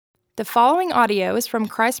The following audio is from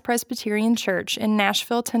Christ Presbyterian Church in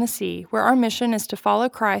Nashville, Tennessee, where our mission is to follow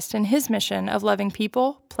Christ in his mission of loving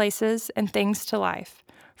people, places, and things to life.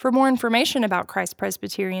 For more information about Christ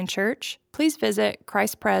Presbyterian Church, please visit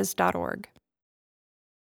christpres.org.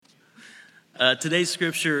 Today's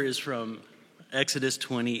scripture is from Exodus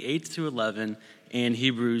 28 through 11 and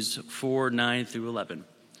Hebrews 4, 9 through 11.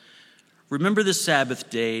 Remember the Sabbath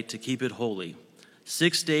day to keep it holy.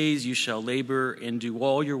 6 days you shall labor and do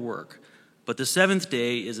all your work, but the seventh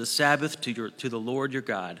day is a Sabbath to the Lord your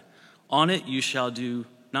God. On it you shall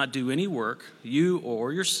not do any work, you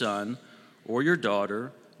or your son or your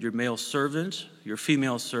daughter, your male servant, your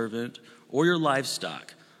female servant, or your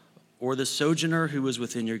livestock, or the sojourner who is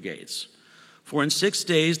within your gates. For in 6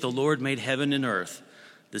 days the Lord made heaven and earth,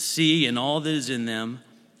 the sea and all that is in them,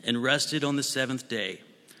 and rested on the seventh day.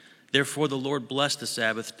 Therefore the Lord blessed the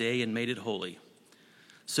Sabbath day and made it holy.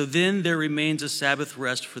 So then there remains a Sabbath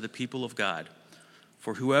rest for the people of God.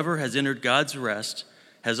 For whoever has entered God's rest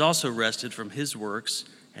has also rested from his works,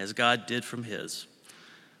 as God did from his.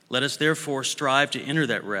 Let us therefore strive to enter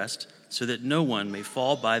that rest, so that no one may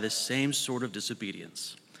fall by the same sort of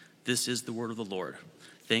disobedience. This is the word of the Lord.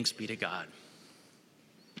 Thanks be to God.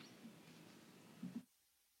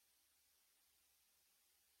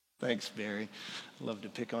 Thanks, Barry. I love to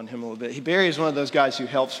pick on him a little bit. Barry is one of those guys who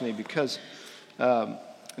helps me because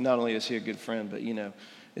not only is he a good friend, but,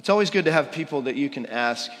 it's always good to have people that you can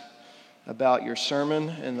ask about your sermon,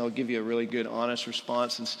 and they'll give you a really good, honest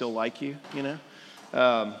response and still like you,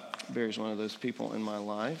 Barry's one of those people in my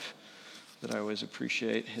life that I always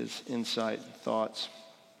appreciate his insight and thoughts.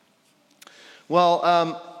 Well,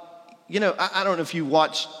 I don't know if you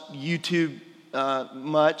watch YouTube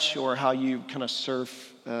much or how you kind of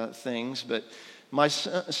surf things, but my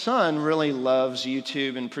son really loves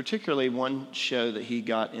YouTube, and particularly one show that he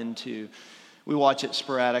got into. We watch it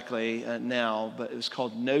sporadically now, but it was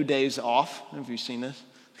called No Days Off. Have you seen this?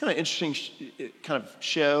 It's kind of interesting kind of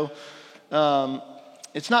show.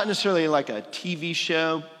 It's not necessarily like a TV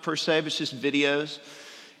show per se, but it's just videos.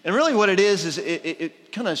 And really what it is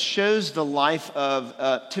it kind of shows the life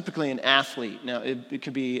of typically an athlete. Now, it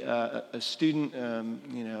could be a student,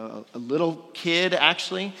 a little kid,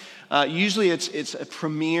 actually. Usually it's a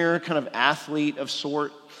premier kind of athlete of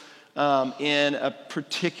sort in a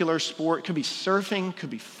particular sport. It could be surfing, could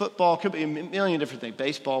be football, could be a million different things,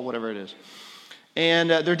 baseball, whatever it is. And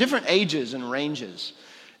there are different ages and ranges.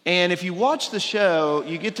 And if you watch the show,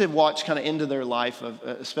 you get to watch kind of into their life, of,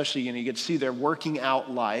 especially, you get to see their working out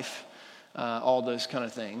life, all those kind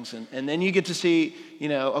of things. And then you get to see,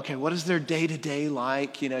 okay, what is their day-to-day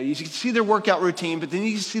like? You can see their workout routine, but then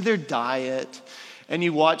you can see their diet. And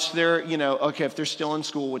you watch their, okay, if they're still in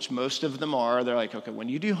school, which most of them are, they're like, okay, when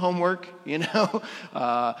you do homework, and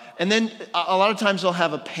then a lot of times they'll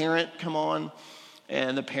have a parent come on,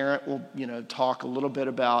 and the parent will, talk a little bit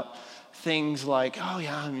about things like, oh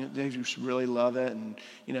yeah, they just really love it, and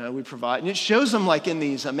we provide, and it shows them like in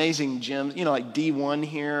these amazing gyms, like D1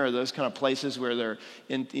 here, or those kind of places where they're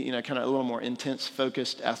in, kind of a little more intense,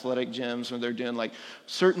 focused athletic gyms where they're doing like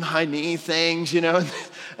certain high knee things, and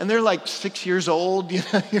they're like 6 years old,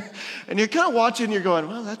 and you're kind of watching, and you're going,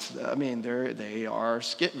 well, they are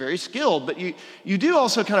very skilled, but you do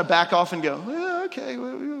also kind of back off and go, well, okay,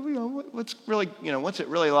 what's it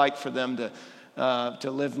really like for them to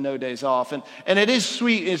live no days off. And it is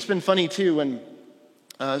sweet. It's been funny too when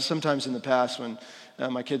sometimes in the past when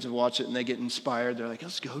my kids have watched it and they get inspired, they're like,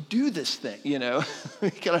 let's go do this thing,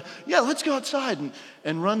 let's go outside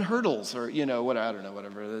and run hurdles, or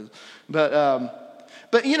whatever it is.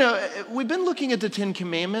 But we've been looking at the Ten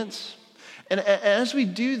Commandments, and as we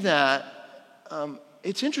do that,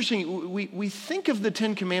 it's interesting. We think of the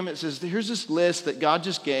Ten Commandments as here's this list that God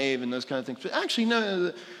just gave and those kind of things, but actually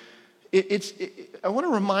no. I want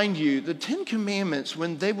to remind you, the Ten Commandments,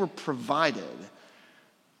 when they were provided,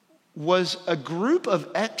 was a group of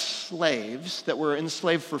ex-slaves that were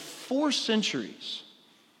enslaved for 4 centuries,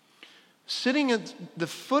 sitting at the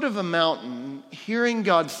foot of a mountain, hearing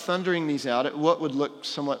God thundering these out at what would look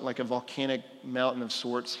somewhat like a volcanic mountain of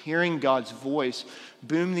sorts, hearing God's voice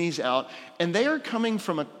boom these out, and they are coming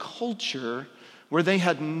from a culture where they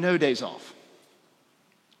had no days off.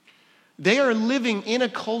 They are living in a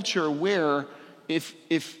culture where, if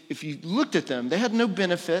you looked at them, they had no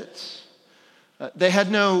benefits. They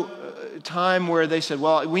had no time where they said,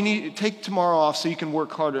 well, we need to take tomorrow off so you can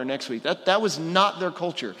work harder next week. That was not their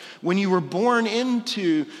culture. When you were born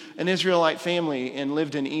into an Israelite family and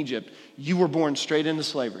lived in Egypt, you were born straight into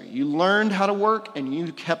slavery. You learned how to work and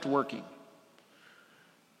you kept working.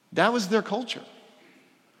 That was their culture.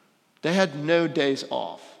 They had no days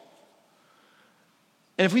off.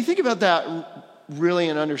 And if we think about that really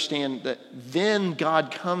and understand that then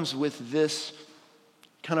God comes with this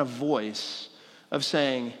kind of voice of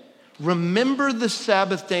saying, remember the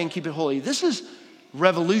Sabbath day and keep it holy. This is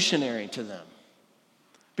revolutionary to them.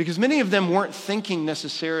 Because many of them weren't thinking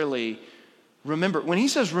necessarily, remember. When he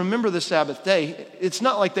says remember the Sabbath day, it's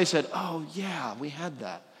not like they said, oh yeah, we had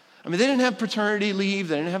that. I mean, they didn't have paternity leave.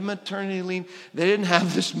 They didn't have maternity leave. They didn't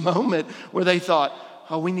have this moment where they thought,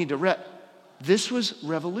 oh, we need to rest. This was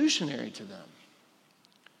revolutionary to them.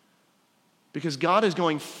 Because God is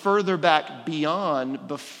going further back beyond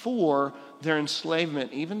before their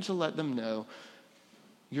enslavement, even to let them know,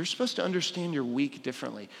 you're supposed to understand your week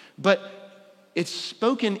differently. But it's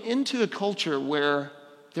spoken into a culture where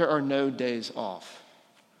there are no days off.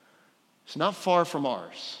 It's not far from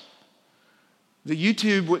ours. They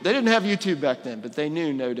didn't have YouTube back then, but they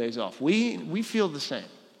knew no days off. We feel the same.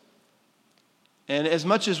 And as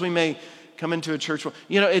much as we may come into a church,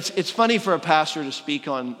 it's funny for a pastor to speak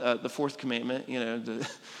on the fourth commandment,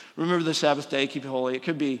 remember the Sabbath day, keep it holy. It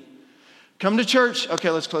could be, come to church, okay,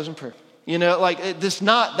 let's close in prayer.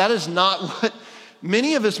 That is not what,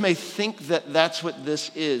 many of us may think that that's what this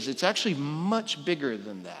is. It's actually much bigger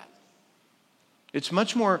than that. It's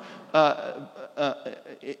much more,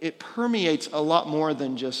 it permeates a lot more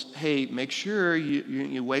than just, hey, make sure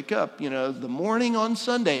you wake up. The morning on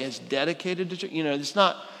Sunday is dedicated to church.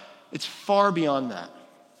 It's far beyond that.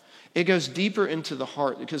 It goes deeper into the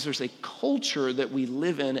heart because there's a culture that we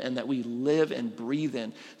live in and that we live and breathe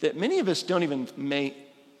in that many of us may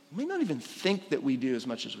not even think that we do as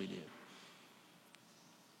much as we do.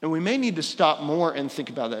 And we may need to stop more and think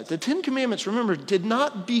about that. The Ten Commandments, remember, did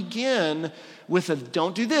not begin with a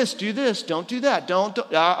don't do this, don't do that, don't.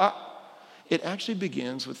 It actually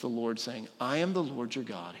begins with the Lord saying, I am the Lord your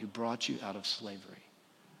God who brought you out of slavery.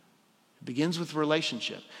 It begins with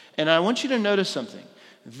relationship. And I want you to notice something.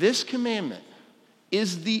 This commandment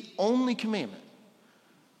is the only commandment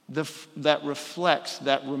that reflects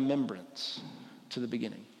that remembrance to the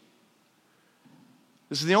beginning.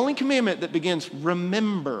 This is the only commandment that begins,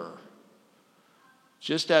 remember.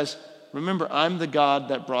 Just as, remember, I'm the God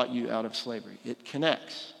that brought you out of slavery. It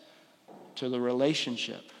connects to the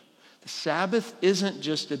relationship. The Sabbath isn't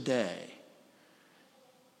just a day.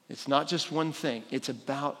 It's not just one thing. It's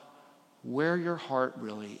about where your heart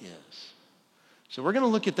really is. So we're going to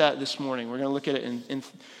look at that this morning. We're going to look at it in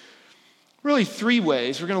really three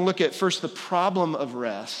ways. We're going to look at first the problem of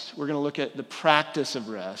rest. We're going to look at the practice of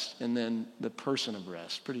rest, and then the person of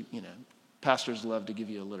rest. Pastors love to give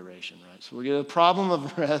you alliteration, right? So we'll get the problem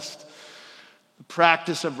of rest, the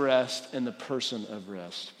practice of rest, and the person of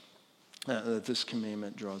rest that this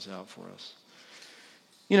commandment draws out for us.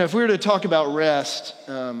 If we were to talk about rest,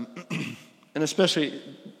 and especially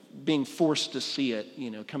being forced to see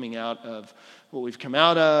it, coming out of what we've come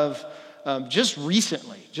out of, just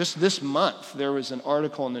recently, just this month, there was an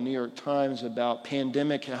article in the New York Times about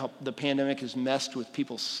how the pandemic has messed with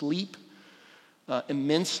people's sleep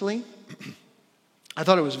immensely. I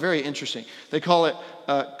thought it was very interesting. They call it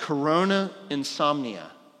coronasomnia.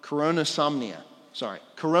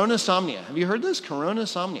 Coronasomnia. Have you heard this?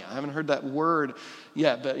 Coronasomnia. I haven't heard that word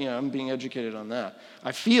yet, but I'm being educated on that.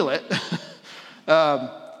 I feel it.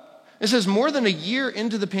 It says, more than a year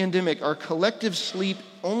into the pandemic, our collective sleep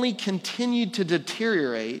only continued to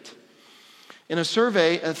deteriorate. In a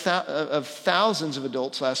survey of thousands of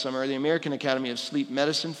adults last summer, the American Academy of Sleep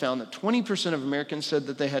Medicine found that 20% of Americans said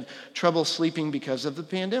that they had trouble sleeping because of the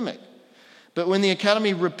pandemic. But when the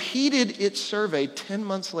Academy repeated its survey 10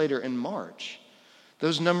 months later in March,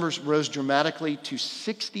 those numbers rose dramatically to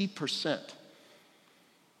 60%.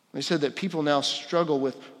 They said that people now struggle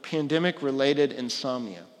with pandemic-related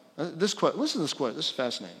insomnia. This quote, listen to this quote, this is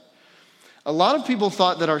fascinating. A lot of people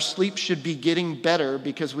thought that our sleep should be getting better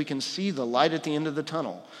because we can see the light at the end of the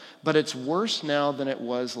tunnel, but it's worse now than it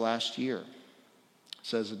was last year,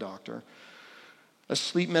 says a doctor, a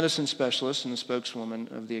sleep medicine specialist and the spokeswoman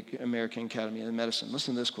of the American Academy of Medicine.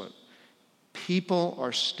 Listen to this quote. People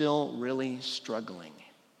are still really struggling.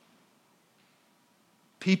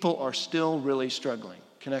 People are still really struggling,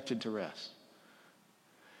 connected to rest.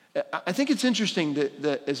 I think it's interesting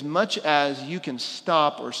that as much as you can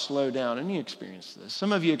stop or slow down, and you experience this.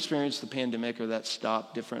 Some of you experienced the pandemic or that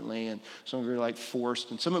stop differently, and some of you are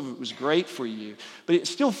forced, and some of it was great for you, but it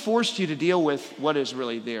still forced you to deal with what is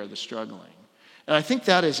really there, the struggling. And I think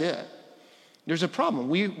that is it. There's a problem.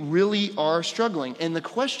 We really are struggling. And the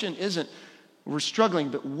question isn't we're struggling,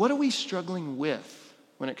 but what are we struggling with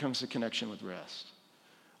when it comes to connection with rest?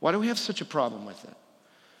 Why do we have such a problem with it?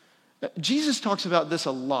 Jesus talks about this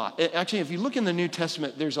a lot. Actually, if you look in the New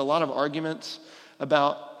Testament, there's a lot of arguments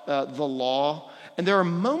about the law. And there are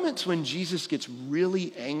moments when Jesus gets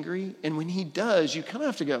really angry, and when he does, you kind of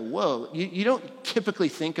have to go, whoa. You don't typically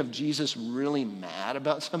think of Jesus really mad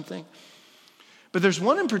about something. But there's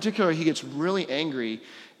one in particular, he gets really angry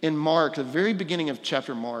in Mark, the very beginning of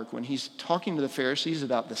chapter Mark, when he's talking to the Pharisees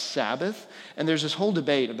about the Sabbath. And there's this whole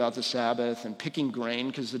debate about the Sabbath and picking grain,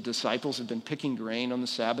 because the disciples have been picking grain on the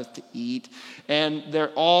Sabbath to eat. And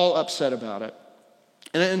they're all upset about it.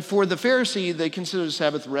 And for the Pharisee, they consider the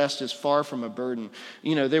Sabbath rest as far from a burden.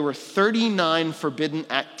 You know, there were 39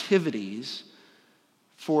 forbidden activities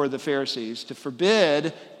for the Pharisees to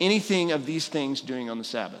forbid anything of these things doing on the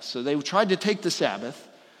Sabbath. So they tried to take the Sabbath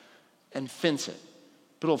and fence it.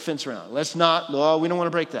 Put a little fence around it. Let's not, oh, we don't want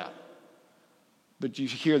to break that. But you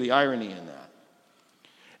hear the irony in that.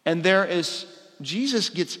 And Jesus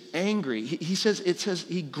gets angry. It says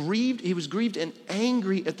he was grieved and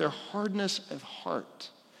angry at their hardness of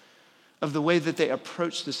heart, of the way that they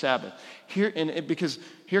approach the Sabbath. Because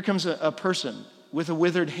here comes a person with a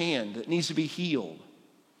withered hand that needs to be healed.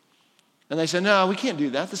 And they say, no, we can't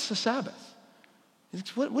do that. This is the Sabbath.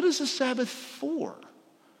 What is the Sabbath for?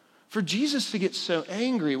 For Jesus to get so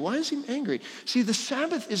angry, why is he angry? See, the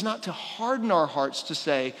Sabbath is not to harden our hearts to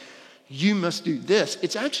say, you must do this.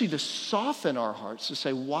 It's actually to soften our hearts to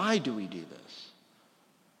say, why do we do this?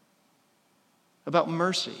 About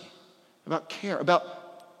mercy, about care, about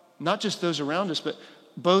not just those around us, but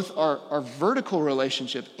both our vertical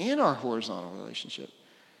relationship and our horizontal relationship.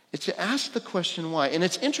 It's to ask the question why. And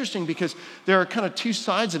it's interesting because there are kind of two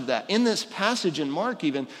sides of that. In this passage in Mark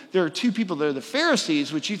even, there are two people. There are the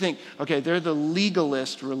Pharisees, which you think, okay, they're the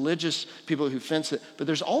legalist, religious people who fence it. But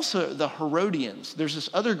there's also the Herodians. There's this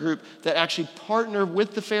other group that actually partner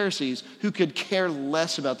with the Pharisees who could care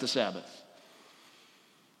less about the Sabbath.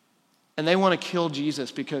 And they want to kill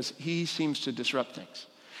Jesus because he seems to disrupt things.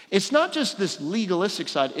 It's not just this legalistic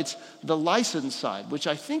side, it's the license side, which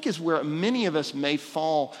I think is where many of us may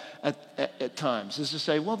fall at times, is to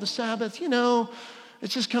say, well, the Sabbath,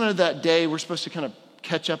 it's just kind of that day we're supposed to kind of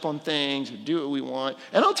catch up on things and do what we want.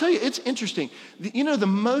 And I'll tell you, it's interesting. The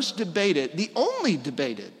only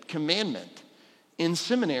debated commandment in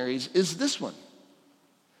seminaries is this one.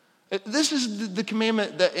 This is the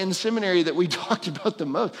commandment that in seminary that we talked about the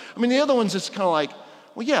most. I mean, the other ones, it's kind of like,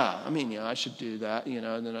 well, I should do that,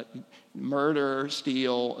 and then murder,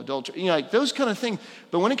 steal, adultery, like those kind of things.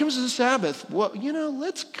 But when it comes to the Sabbath,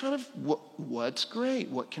 let's kind of, what's great?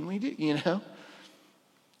 What can we do,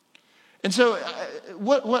 And so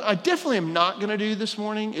what I definitely am not going to do this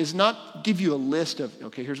morning is not give you a list of,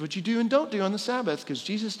 okay, here's what you do and don't do on the Sabbath, because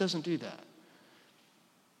Jesus doesn't do that.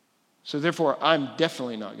 So therefore, I'm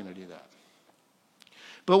definitely not going to do that.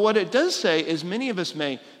 But what it does say is many of us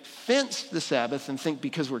may fence the Sabbath and think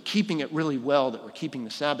because we're keeping it really well that we're keeping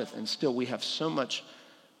the Sabbath, and still we have so much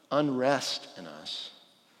unrest in us.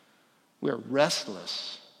 We're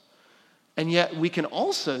restless. And yet we can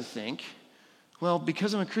also think, well,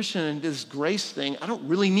 because I'm a Christian and this grace thing, I don't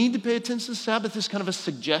really need to pay attention to the Sabbath. This is kind of a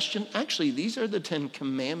suggestion. Actually, these are the 10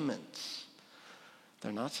 commandments.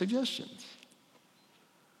 They're not suggestions.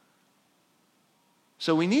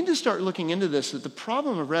 So we need to start looking into this, that the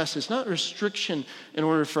problem of rest is not restriction in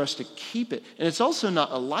order for us to keep it. And it's also not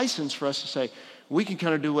a license for us to say, we can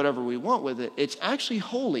kind of do whatever we want with it. It's actually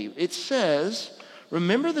holy. It says,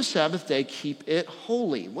 remember the Sabbath day, keep it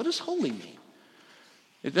holy. What does holy mean?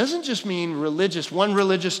 It doesn't just mean one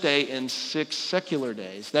religious day and 6 secular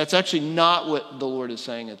days. That's actually not what the Lord is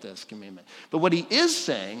saying at this commandment. But what he is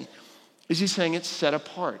saying is he's saying it's set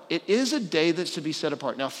apart. It is a day that's to be set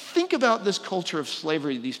apart. Now think about this culture of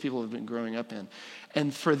slavery these people have been growing up in.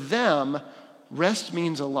 And for them, rest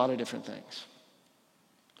means a lot of different things.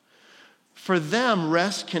 For them,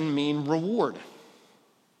 rest can mean reward.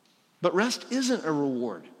 But rest isn't a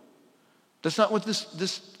reward. That's not what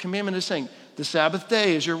this commandment is saying. The Sabbath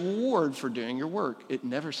day is your reward for doing your work. It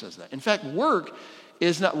never says that. In fact, work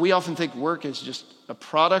is not, we often think work is just a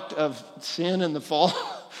product of sin and the fall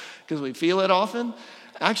because we feel it often.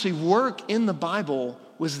 Actually, work in the Bible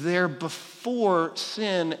was there before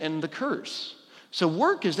sin and the curse. So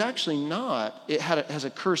work is actually not, has a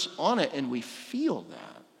curse on it and we feel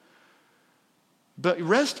that. But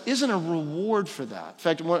rest isn't a reward for that. In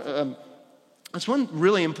fact, that's one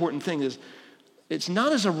really important thing is it's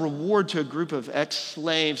not as a reward to a group of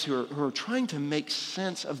ex-slaves who are trying to make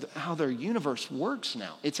sense of how their universe works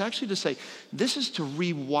now. It's actually to say, this is to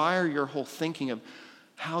rewire your whole thinking of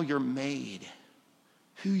how you're made,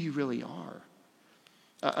 who you really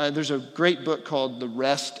are. There's a great book called The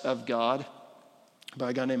Rest of God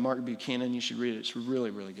by a guy named Mark Buchanan. You should read it. It's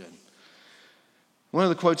really, really good. One of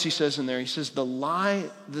the quotes he says in there, he says, the lie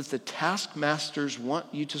that the taskmasters want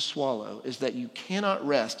you to swallow is that you cannot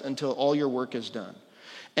rest until all your work is done,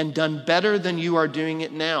 and done better than you are doing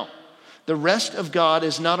it now. The rest of God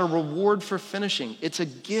is not a reward for finishing. It's a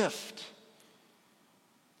gift.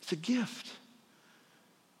 It's a gift.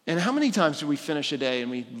 And how many times do we finish a day and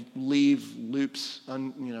we leave loops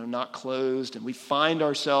not closed, and we find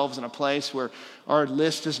ourselves in a place where our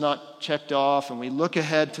list is not checked off, and we look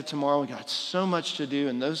ahead to tomorrow, we got so much to do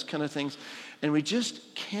and those kind of things, and we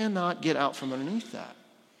just cannot get out from underneath that.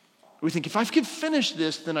 We think, if I could finish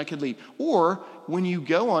this, then I could leave. Or when you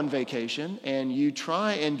go on vacation and you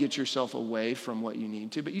try and get yourself away from what you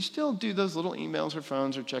need to, but you still do those little emails or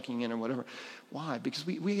phones or checking in or whatever. Why? Because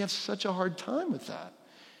we have such a hard time with that.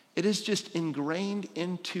 It is just ingrained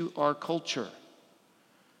into our culture.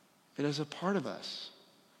 It is a part of us.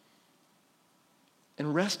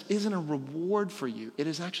 And rest isn't a reward for you. It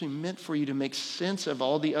is actually meant for you to make sense of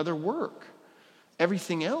all the other work,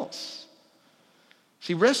 everything else.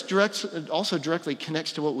 See, rest also directly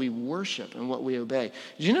connects to what we worship and what we obey.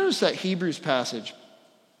 Did you notice that Hebrews passage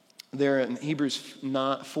there in Hebrews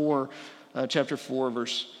 4, chapter 4,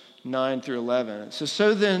 verse 9 through 11? It says,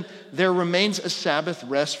 so then there remains a Sabbath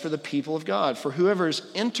rest for the people of God. For whoever has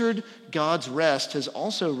entered God's rest has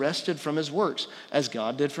also rested from his works, as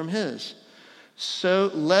God did from his. So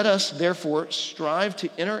let us therefore strive to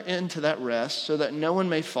enter into that rest, so that no one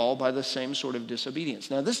may fall by the same sort of disobedience.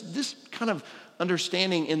 Now this kind of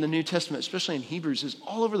understanding in the New Testament, especially in Hebrews, is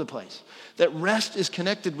all over the place. That rest is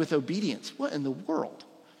connected with obedience. What in the world?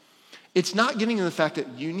 It's not getting to the fact that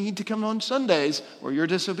you need to come on Sundays or you're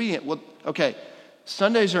disobedient. Well, okay,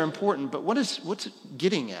 Sundays are important, but what's it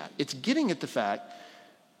getting at? It's getting at the fact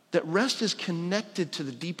that rest is connected to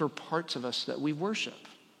the deeper parts of us that we worship.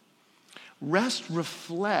 Rest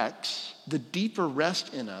reflects the deeper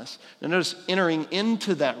rest in us. Now notice, entering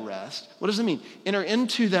into that rest. What does it mean? Enter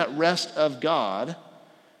into that rest of God.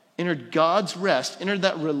 Enter God's rest. Enter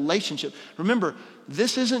that relationship. Remember,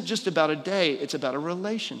 this isn't just about a day. It's about a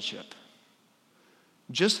relationship.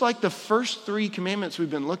 Just like the first 3 commandments we've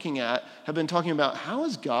been looking at have been talking about, how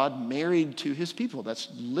is God married to his people? That's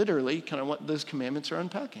literally kind of what those commandments are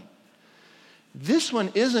unpacking. This one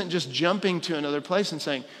isn't just jumping to another place and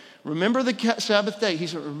saying, remember the Sabbath day. He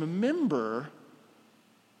said, remember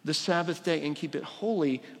the Sabbath day and keep it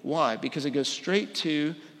holy. Why? Because it goes straight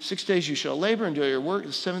to 6 days you shall labor and do your work. The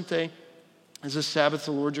 7th day is the Sabbath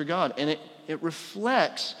of the Lord your God. And it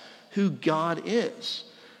reflects who God is.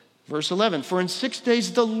 Verse 11, for in 6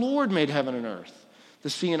 days the Lord made heaven and earth, the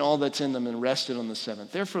sea and all that's in them, and rested on the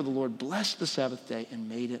 7th. Therefore the Lord blessed the Sabbath day and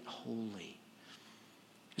made it holy.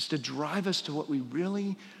 It's to drive us to what do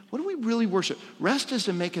we really worship? Rest is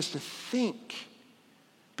to make us to think,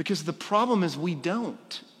 because the problem is we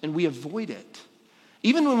don't, and we avoid it.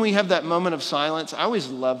 Even when we have that moment of silence, I always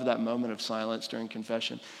love that moment of silence during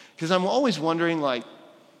confession, because I'm always wondering,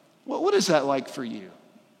 what is that like for you?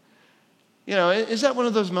 Is that one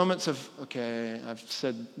of those moments of, okay, I've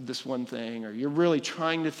said this one thing, or you're really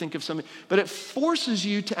trying to think of something, but it forces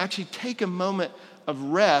you to actually take a moment of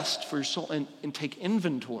rest for your soul and take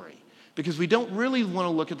inventory, because we don't really want to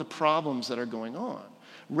look at the problems that are going on.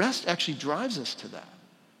 Rest actually drives us to that.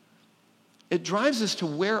 It drives us to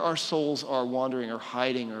where our souls are wandering or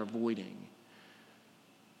hiding or avoiding,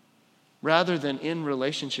 rather than in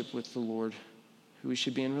relationship with the Lord, who we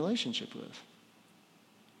should be in relationship with.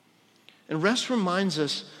 And rest reminds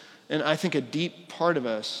us, and I think a deep part of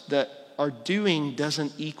us, that our doing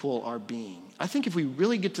doesn't equal our being. I think if we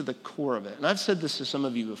really get to the core of it, and I've said this to some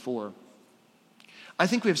of you before, I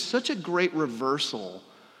think we have such a great reversal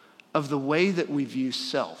of the way that we view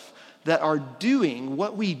self, that our doing,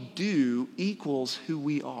 what we do, equals who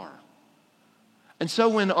we are. And so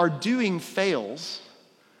when our doing fails,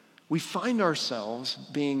 we find ourselves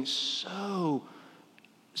being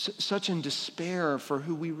such in despair for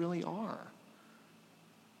who we really are.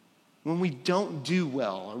 When we don't do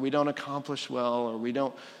well, or we don't accomplish well, or we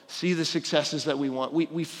don't see the successes that we want,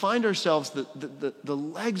 we find ourselves that the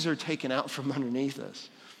legs are taken out from underneath us.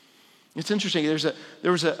 It's interesting.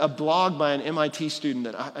 There was a blog by an MIT student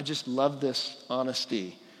that I just love this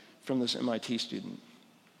honesty from this MIT student.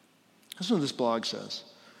 This is what this blog says.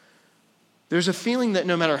 There's a feeling that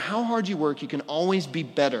no matter how hard you work, you can always be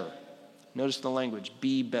better. Notice the language,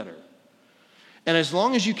 be better. And as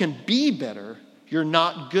long as you can be better, you're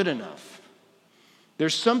not good enough.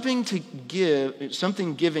 There's something to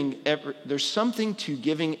giving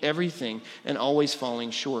everything and always falling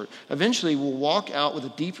short. Eventually, we'll walk out with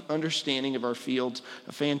a deep understanding of our fields,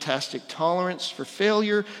 a fantastic tolerance for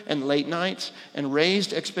failure and late nights, and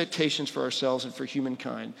raised expectations for ourselves and for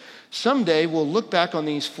humankind. Someday, we'll look back on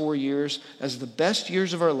these 4 years as the best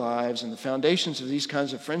years of our lives and the foundations of these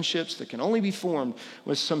kinds of friendships that can only be formed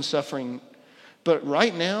with some suffering. But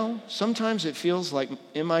right now, sometimes it feels like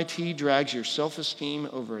MIT drags your self-esteem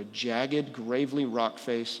over a jagged, gravely rock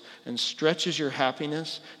face and stretches your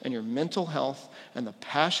happiness and your mental health and the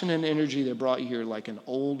passion and energy that brought you here like an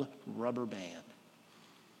old rubber band.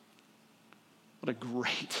 What a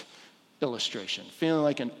great illustration. Feeling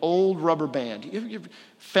like an old rubber band. You ever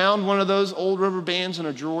found one of those old rubber bands in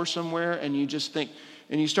a drawer somewhere and you just think,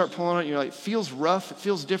 and you start pulling it, and you're like, it feels rough, it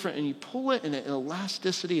feels different, and you pull it, and the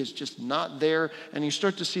elasticity is just not there, and you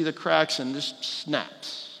start to see the cracks, and this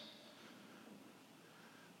snaps.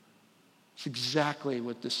 It's exactly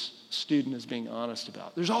what this student is being honest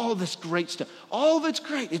about. There's all this great stuff. All of it's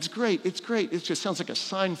great. It's great. It's great. It just sounds like a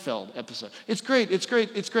Seinfeld episode. It's great. It's great.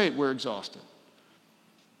 It's great. We're exhausted.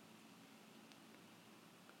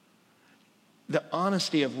 The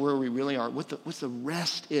honesty of where we really are, what the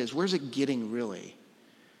rest is, where's it getting really?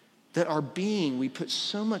 That our being, we put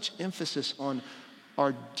so much emphasis on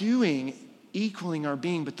our doing equaling our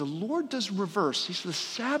being, but the Lord does reverse. He says the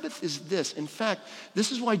Sabbath is this. In fact,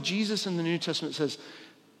 this is why Jesus in the New Testament says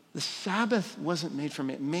the Sabbath wasn't made for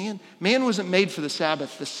man. Man wasn't made for the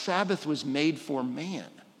Sabbath. The Sabbath was made for man.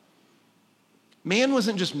 Man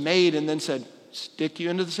wasn't just made and then said, stick you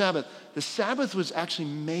into the Sabbath. The Sabbath was actually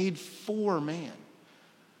made for man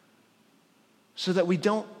so that we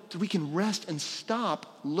can rest and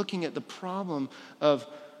stop looking at the problem of,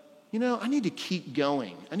 I need to keep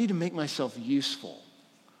going. I need to make myself useful.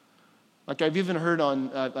 Like I've even heard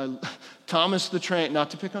on Thomas the Train, not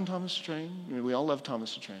to pick on Thomas the Train. We all love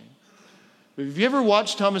Thomas the Train. But have you ever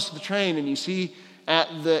watched Thomas the Train and you see at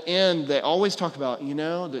the end, they always talk about,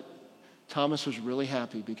 that Thomas was really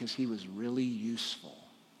happy because he was really useful.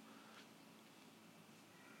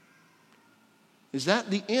 Is that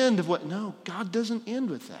the end of what? No, God doesn't end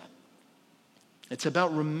with that. It's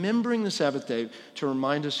about remembering the Sabbath day to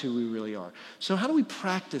remind us who we really are. So how do we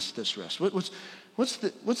practice this rest? What's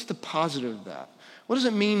the positive of that? What does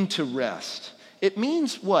it mean to rest? It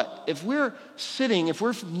means what? If we're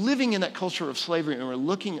living in that culture of slavery and we're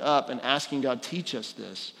looking up and asking God, teach us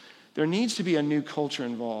this, there needs to be a new culture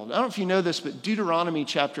involved. I don't know if you know this, but Deuteronomy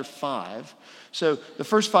chapter 5. So the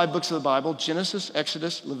first 5 books of the Bible, Genesis,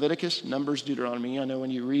 Exodus, Leviticus, Numbers, Deuteronomy. I know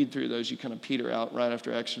when you read through those, you kind of peter out right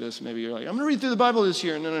after Exodus. Maybe you're like, I'm going to read through the Bible this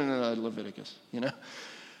year. No, Leviticus,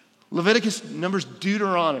 Leviticus, Numbers,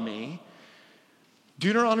 Deuteronomy.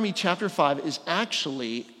 Deuteronomy chapter 5 is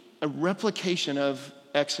actually a replication of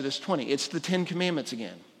Exodus 20. It's the 10 Commandments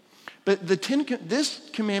again. But this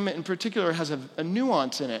commandment in particular has a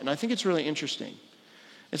nuance in it, and I think it's really interesting.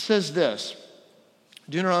 It says this,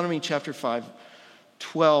 Deuteronomy chapter 5,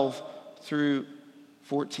 12 through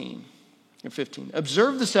 14 and 15.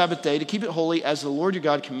 Observe the Sabbath day to keep it holy as the Lord your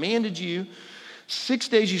God commanded you. 6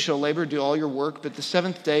 days you shall labor, do all your work, but the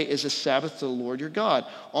 7th day is a Sabbath to the Lord your God.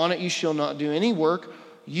 On it you shall not do any work,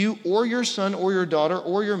 you or your son or your daughter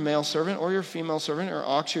or your male servant or your female servant or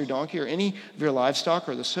ox or donkey or any of your livestock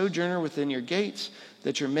or the sojourner within your gates,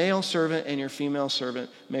 that your male servant and your female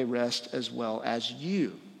servant may rest as well as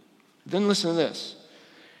you. Then listen to this.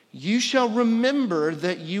 You shall remember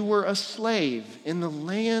that you were a slave in the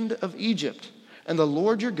land of Egypt, and the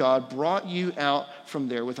Lord your God brought you out from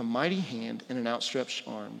there with a mighty hand and an outstretched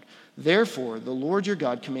arm. Therefore, the Lord your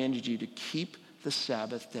God commanded you to keep the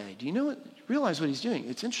Sabbath day. Do you realize what he's doing?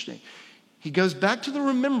 It's interesting. He goes back to the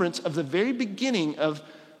remembrance of the very beginning of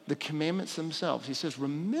the commandments themselves. He says,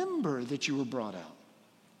 remember that you were brought out.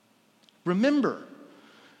 Remember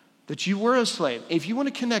that you were a slave. If you want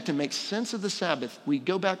to connect and make sense of the Sabbath, we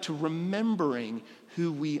go back to remembering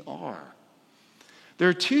who we are. There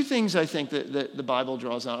are 2 things I think that the Bible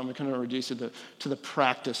draws out. I'm going to reduce it to the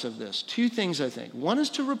practice of this. 2 things I think. One is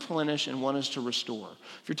to replenish and one is to restore.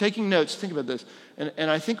 If you're taking notes, think about this. And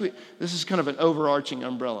I think this is kind of an overarching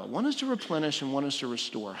umbrella. One is to replenish and one is to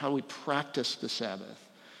restore. How do we practice the Sabbath?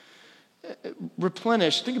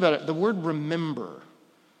 Replenish, think about it. The word remember.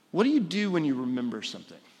 What do you do when you remember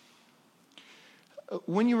something?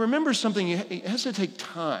 When you remember something, it has to take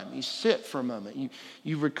time. You sit for a moment.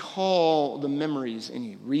 You recall the memories and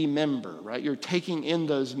you remember, right? You're taking in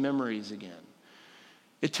those memories again.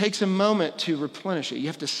 It takes a moment to replenish it. You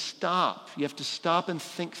have to stop. You have to stop and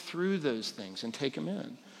think through those things and take them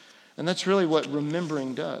in. And that's really what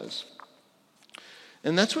remembering does.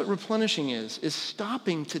 And that's what replenishing is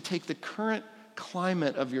stopping to take the current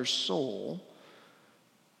climate of your soul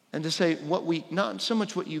and to say not so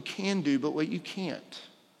much what you can do, but what you can't.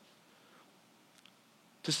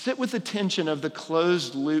 To sit with the tension of the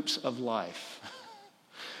closed loops of life.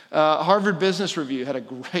 Harvard Business Review had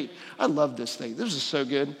I love this thing. This is so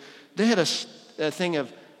good. They had a thing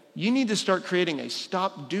of, you need to start creating a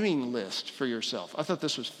stop doing list for yourself. I thought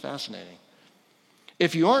this was fascinating.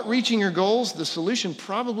 If you aren't reaching your goals, the solution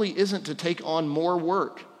probably isn't to take on more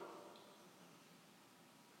work.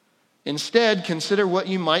 Instead, consider what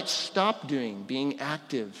you might stop doing, being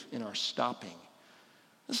active in our stopping.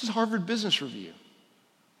 This is Harvard Business Review.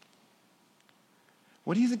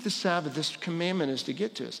 What do you think the Sabbath, this commandment, is to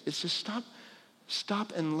get to us? It's to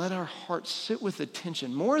stop and let our hearts sit with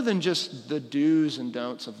attention, more than just the do's and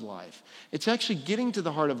don'ts of life. It's actually getting to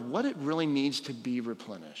the heart of what it really needs to be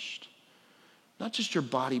replenished. Not just your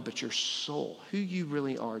body, but your soul, who you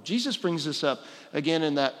really are. Jesus brings this up again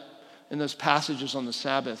in those passages on the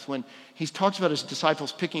Sabbath when he talks about his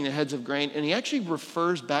disciples picking the heads of grain, and he actually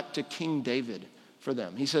refers back to King David for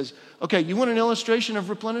them. He says, okay, you want an illustration of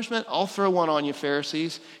replenishment? I'll throw one on you,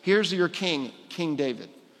 Pharisees. Here's your king, King David.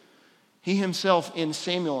 He himself in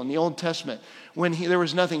Samuel in the Old Testament, when there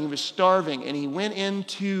was nothing, he was starving, and he went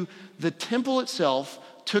into the temple itself,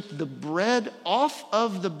 took the bread off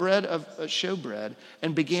of the bread of showbread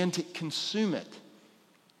and began to consume it.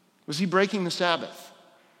 Was he breaking the Sabbath?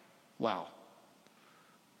 Wow.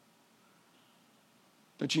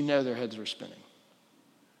 Don't you know their heads were spinning?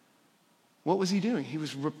 What was he doing? He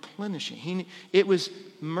was replenishing. It was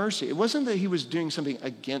mercy. It wasn't that he was doing something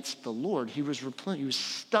against the Lord. He was replenishing. He was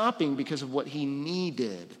stopping because of what he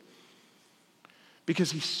needed.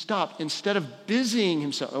 Because he stopped. Instead of busying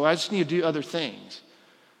himself, I just need to do other things.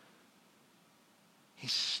 He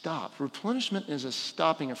stopped. Replenishment is a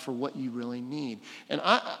stopping for what you really need. And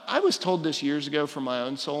I was told this years ago for my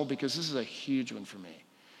own soul, because this is a huge one for me.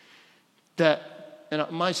 And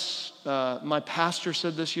my pastor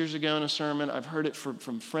said this years ago in a sermon. I've heard it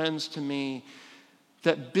from friends to me,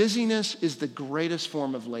 that busyness is the greatest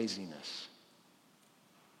form of laziness.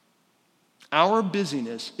 Our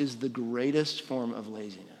busyness is the greatest form of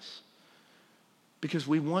laziness. Because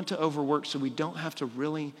we want to overwork so we don't have to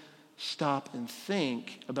really stop and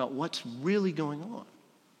think about what's really going on,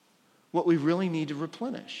 what we really need to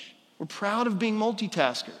replenish. We're proud of being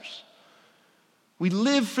multitaskers. We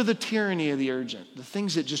live for the tyranny of the urgent, the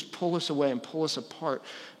things that just pull us away and pull us apart.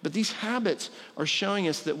 But these habits are showing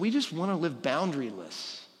us that we just want to live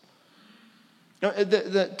boundaryless. Now,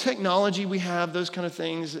 the technology we have, those kind of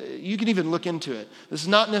things, you can even look into it. This is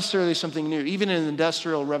not necessarily something new. Even in the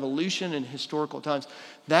Industrial Revolution in historical times,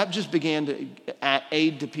 that just began to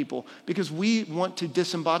aid to people because we want to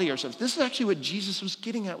disembody ourselves. This is actually what Jesus was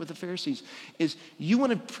getting at with the Pharisees, is you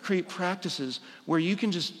want to create practices where you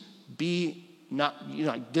can just be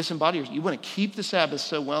like disembody yourself. You want to keep the Sabbath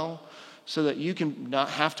so well so that you can not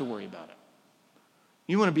have to worry about it.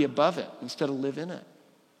 You want to be above it instead of live in it.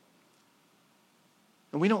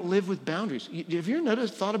 And we don't live with boundaries. Have you ever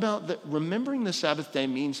thought about that? Remembering the Sabbath day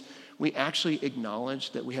means we actually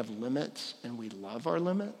acknowledge that we have limits and we love our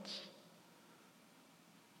limits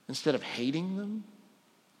instead of hating them.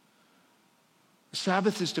 The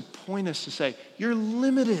Sabbath is to point us to say, you're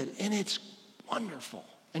limited and it's wonderful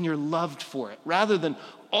and you're loved for it, rather than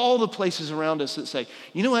all the places around us that say,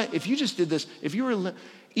 you know what, if you just did this, if you were,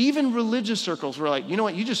 even religious circles were like, you know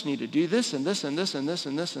what, you just need to do this and this and this and this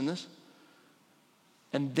and this and this.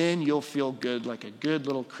 And then you'll feel good like a good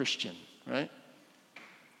little Christian, right?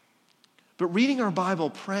 But reading our Bible,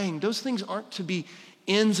 praying, those things aren't to be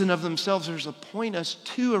ends and of themselves. There's a point us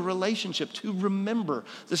to a relationship, to remember.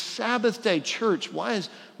 The Sabbath day, church, why is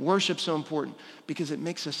worship so important? Because it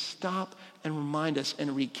makes us stop and remind us and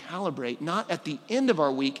recalibrate, not at the end of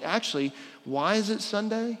our week. Actually, why is it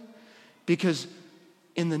Sunday? Because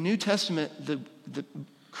in the New Testament, the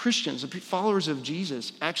Christians, the followers of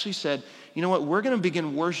Jesus, actually said, you know what, we're going to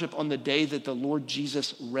begin worship on the day that the Lord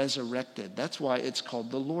Jesus resurrected. That's why it's called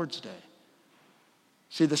the Lord's Day.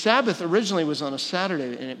 See, the Sabbath originally was on a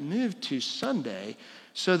Saturday, and it moved to Sunday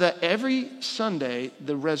so that every Sunday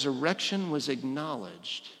the resurrection was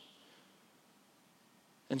acknowledged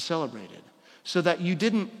and celebrated. So that you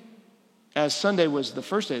didn't, as Sunday was the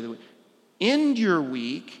first day of the week, end your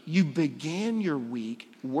week, you began your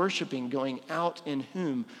week worshiping, going out in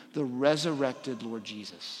whom? The resurrected Lord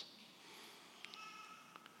Jesus.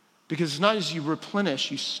 Because it's not as you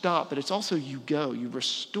replenish, you stop, but it's also you go, you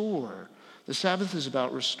restore. The Sabbath is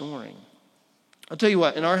about restoring. I'll tell you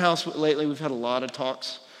what, in our house lately, we've had a lot of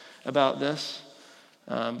talks about this.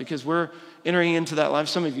 because we're entering into that life.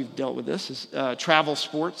 Some of you have dealt with this, is travel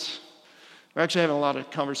sports. We're actually having a lot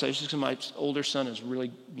of conversations because my older son is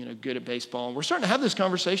really good at baseball. And we're starting to have this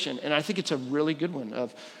conversation, and I think it's a really good one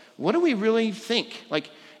of what do we really think?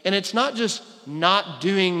 And it's not just not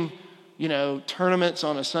doing, tournaments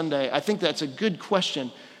on a Sunday. I think that's a good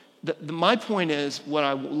question. My point is, what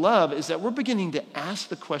I love is that we're beginning to ask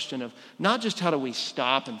the question of not just how do we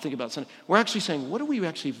stop and think about Sunday. We're actually saying, what do we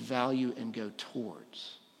actually value and go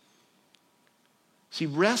towards? See,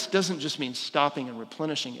 rest doesn't just mean stopping and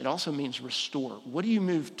replenishing. It also means restore. What do you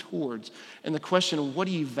move towards? And the question of what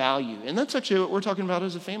do you value? And that's actually what we're talking about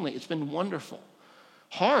as a family. It's been wonderful.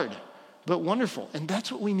 Hard, but wonderful. And that's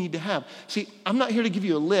what we need to have. See, I'm not here to give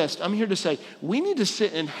you a list. I'm here to say we need to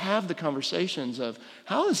sit and have the conversations of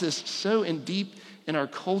how is this so deep in our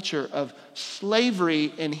culture of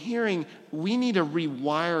slavery and hearing we need a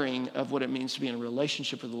rewiring of what it means to be in a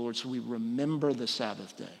relationship with the Lord so we remember the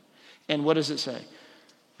Sabbath day. And what does it say?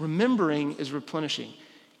 Remembering is replenishing.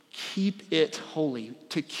 Keep it holy.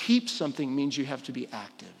 To keep something means you have to be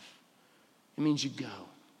active. It means you go.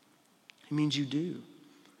 It means you do.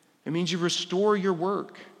 It means you restore your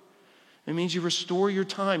work. It means you restore your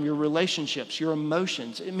time, your relationships, your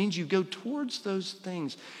emotions. It means you go towards those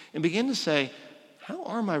things and begin to say, how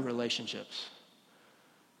are my relationships?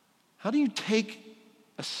 How do you take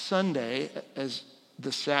a Sunday as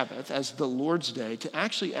the Sabbath, as the Lord's Day, to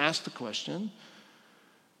actually ask the question,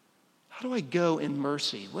 how do I go in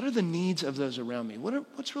mercy? What are the needs of those around me?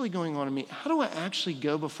 What's really going on in me? How do I actually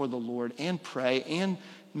go before the Lord and pray and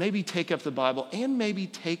maybe take up the Bible and maybe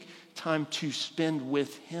take time to spend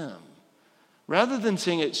with Him? Rather than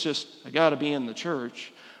saying it's just, I got to be in the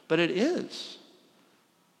church, but it is.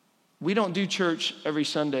 We don't do church every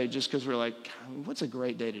Sunday just because we're like, what's a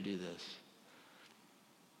great day to do this?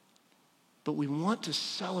 But we want to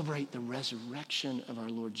celebrate the resurrection of our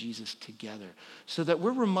Lord Jesus together so that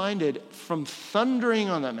we're reminded from thundering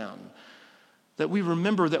on that mountain that we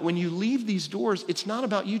remember that when you leave these doors, it's not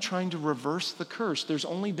about you trying to reverse the curse. There's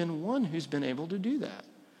only been one who's been able to do that.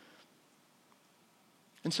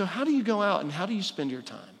 And so how do you go out and how do you spend your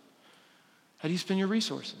time? How do you spend your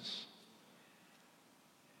resources?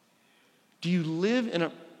 Do you live in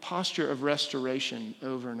a posture of restoration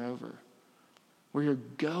over and over? Where you're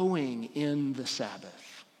going in the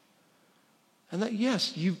Sabbath. And that,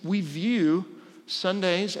 yes, we view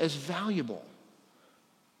Sundays as valuable.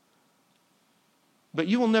 But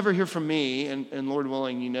you will never hear from me, and Lord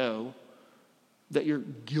willing, that you're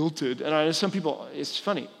guilted. And I know some people, it's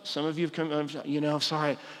funny, some of you have come,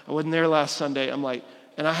 sorry, I wasn't there last Sunday. I'm like,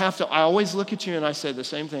 and I always look at you and I say the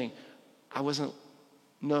same thing. I wasn't,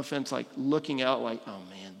 no offense, looking out like, oh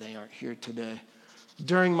man, they aren't here today.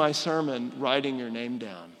 During my sermon, writing your name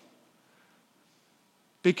down.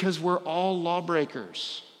 Because we're all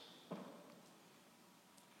lawbreakers.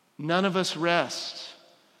 None of us rest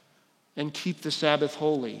and keep the Sabbath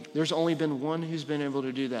holy. There's only been one who's been able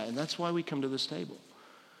to do that, and that's why we come to this table.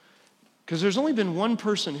 Because there's only been one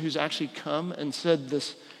person who's actually come and said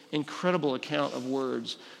this incredible account of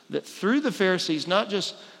words that through the Pharisees, not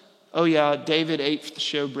just, oh yeah, David ate the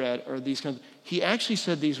showbread or these kinds of, he actually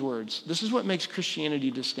said these words. This is what makes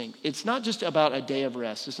Christianity distinct. It's not just about a day of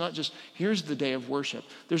rest. It's not just, here's the day of worship.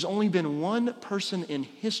 There's only been one person in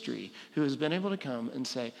history who has been able to come and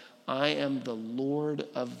say, I am the Lord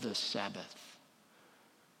of the Sabbath.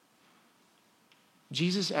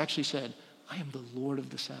 Jesus actually said, I am the Lord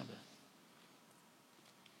of the Sabbath.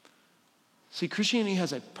 See, Christianity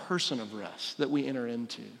has a person of rest that we enter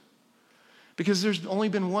into. Because there's only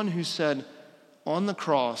been one who said, on the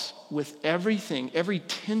cross, with everything, every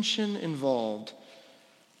tension involved,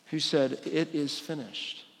 who said, it is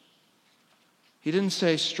finished. He didn't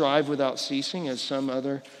say strive without ceasing, as some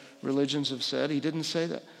other religions have said. He didn't say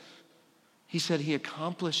that. He said he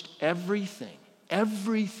accomplished everything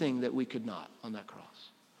that we could not on that cross.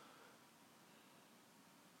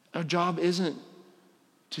 Our job isn't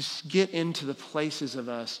to get into the places of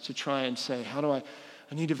us to try and say, how do I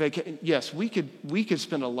need to vacate. Yes, we could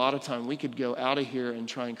spend a lot of time. We could go out of here and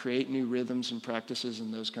try and create new rhythms and practices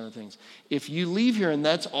and those kind of things. If you leave here and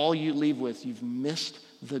that's all you leave with, you've missed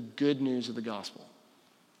the good news of the gospel.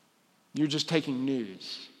 You're just taking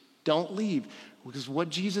news. Don't leave, because what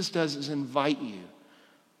Jesus does is invite you.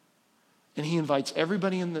 And he invites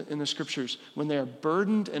everybody in the scriptures. When they are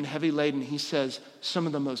burdened and heavy laden, he says some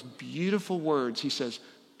of the most beautiful words. He says,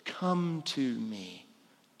 come to me,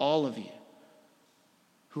 all of you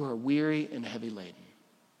who are weary and heavy laden.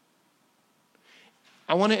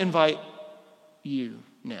 I want to invite you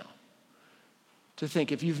now to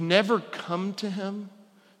think, if you've never come to him,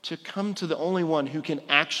 to come to the only one who can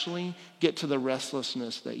actually get to the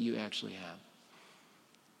restlessness that you actually have.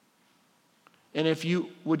 And if you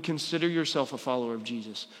would consider yourself a follower of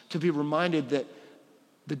Jesus, to be reminded that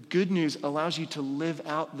the good news allows you to live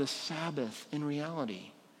out the Sabbath in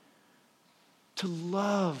reality, to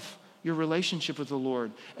love your relationship with the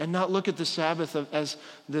Lord and not look at the Sabbath as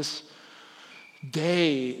this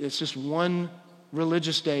day. It's just one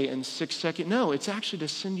religious day and 6 seconds. No, it's actually to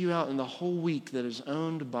send you out in the whole week that is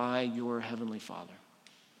owned by your Heavenly Father.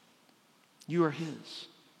 You are His.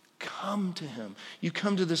 Come to Him. You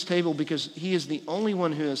come to this table because He is the only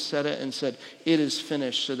one who has said it and said, it is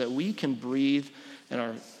finished, so that we can breathe in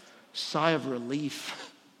our sigh of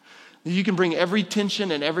relief. You can bring every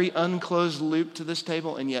tension and every unclosed loop to this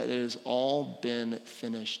table, and yet it has all been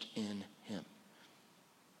finished in Him.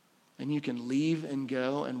 And you can leave and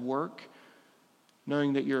go and work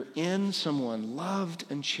knowing that you're in someone loved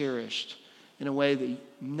and cherished in a way that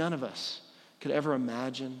none of us could ever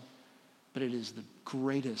imagine, but it is the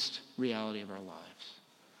greatest reality of our lives.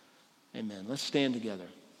 Amen. Let's stand together.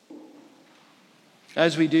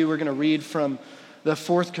 As we do, we're going to read from the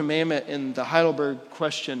fourth commandment in the Heidelberg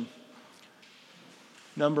question,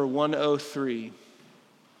 number 103.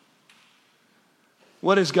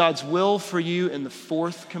 What is God's will for you in the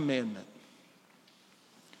fourth commandment?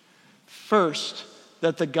 First,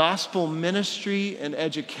 that the gospel ministry and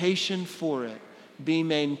education for it be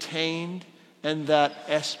maintained, and that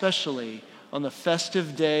especially on the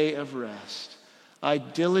festive day of rest, I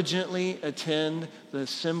diligently attend the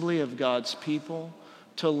assembly of God's people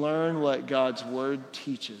to learn what God's word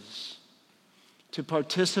teaches, to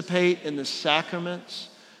participate in the sacraments,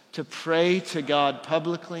 to pray to God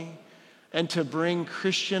publicly, and to bring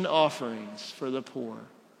Christian offerings for the poor.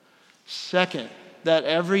 Second, that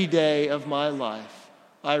every day of my life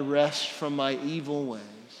I rest from my evil ways.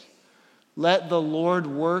 Let the Lord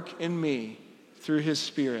work in me through His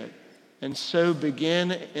Spirit, and so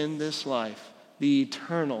begin in this life the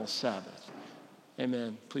eternal Sabbath.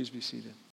 Amen. Please be seated.